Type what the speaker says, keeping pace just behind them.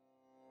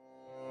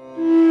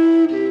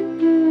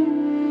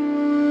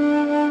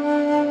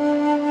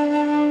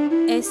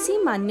ऐसी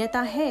मान्यता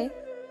है,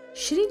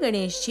 श्री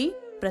गणेश जी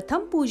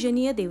प्रथम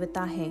पूजनीय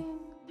देवता है।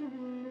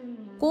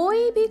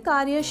 कोई भी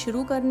कार्य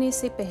शुरू करने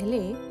से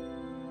पहले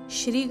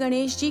श्री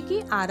गणेश जी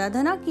की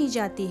आराधना की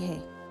जाती है।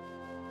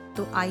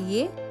 तो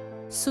आइए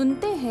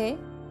सुनते हैं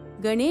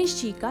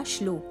गणेश जी का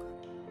श्लोक।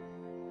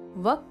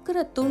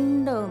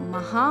 वक्रतुंड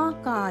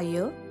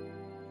महाकाय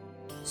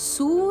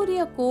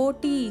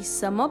सूर्यकोटि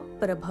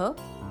समप्रभ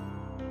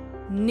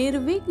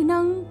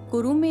निर्विघ्नं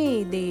कुरु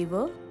मे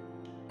देव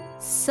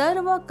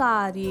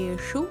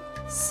सर्वकार्येषु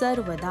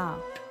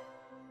सर्वदा।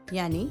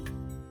 यानी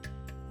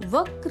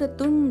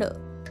वक्रतुंड,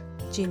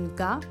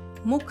 जिनका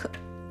मुख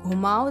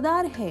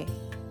घुमावदार है,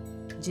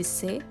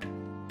 जिससे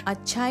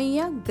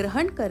अच्छाइयाँ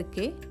ग्रहण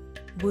करके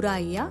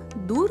बुराइयाँ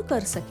दूर कर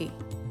सके।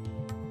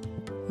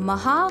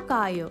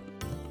 महाकाय,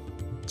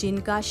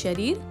 जिनका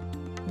शरीर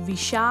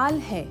विशाल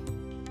है,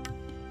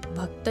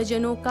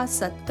 भक्तजनों का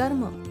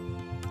सत्कर्म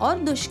और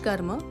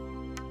दुष्कर्म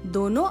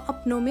दोनों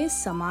अपनों में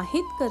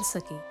समाहित कर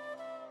सके।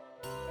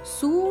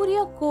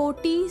 सूर्य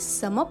कोटि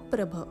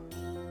समप्रभ,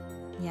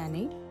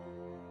 यानी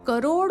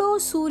करोड़ों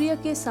सूर्य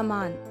के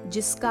समान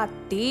जिसका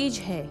तेज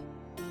है,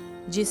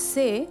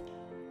 जिससे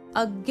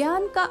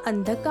अज्ञान का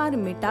अंधकार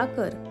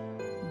मिटाकर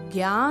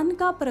ज्ञान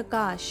का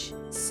प्रकाश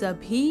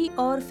सभी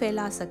ओर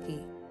फैला सके।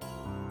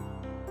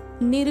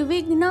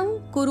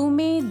 निर्विघ्नं कुरु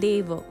मे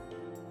देव,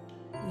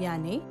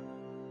 यानी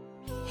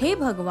हे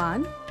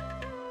भगवान,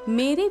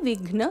 मेरे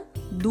विघ्न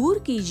दूर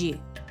कीजिए।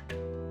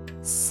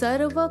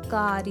 सर्व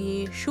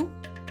कार्येषु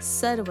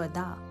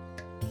सर्वदा,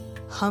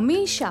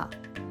 हमेशा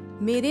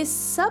मेरे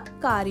सब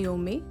कार्यों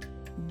में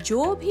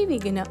जो भी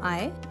विघ्न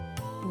आए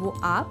वो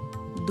आप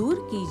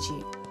दूर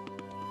कीजिए।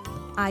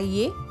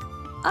 आइए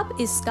अब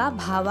इसका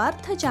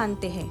भावार्थ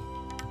जानते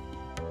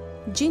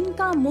हैं।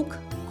 जिनका मुख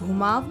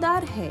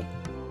घुमावदार है,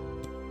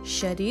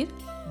 शरीर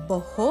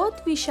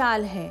बहुत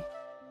विशाल है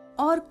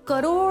और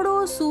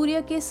करोड़ों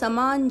सूर्य के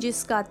समान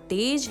जिसका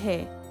तेज है,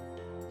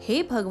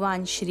 हे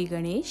भगवान श्री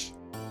गणेश,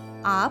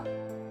 आप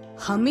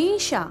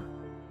हमेशा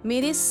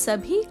मेरे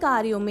सभी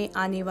कार्यों में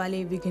आने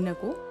वाले विघ्न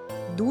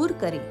को दूर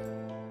करें।